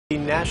The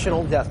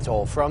national death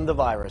toll from the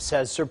virus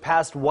has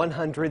surpassed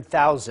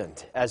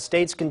 100,000 as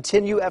states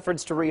continue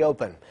efforts to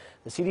reopen.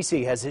 The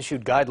CDC has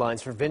issued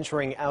guidelines for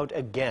venturing out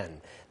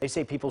again. They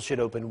say people should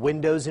open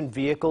windows in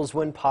vehicles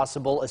when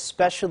possible,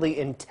 especially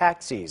in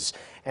taxis.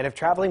 And if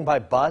traveling by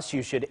bus,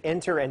 you should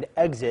enter and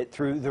exit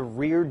through the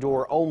rear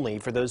door only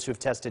for those who have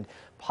tested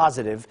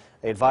positive.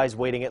 They advise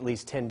waiting at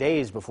least 10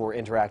 days before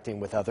interacting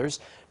with others.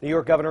 New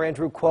York Governor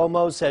Andrew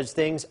Cuomo says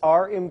things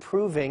are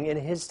improving in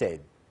his state.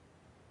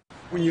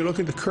 When you look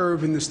at the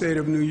curve in the state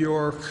of New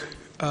York,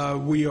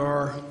 we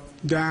are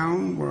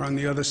down. We're on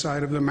the other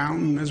side of the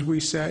mountain, as we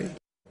say.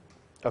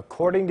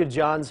 According to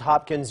Johns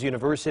Hopkins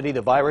University,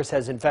 the virus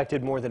has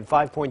infected more than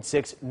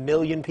 5.6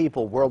 million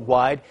people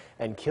worldwide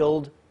and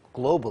killed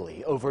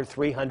globally over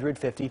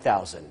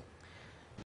 350,000.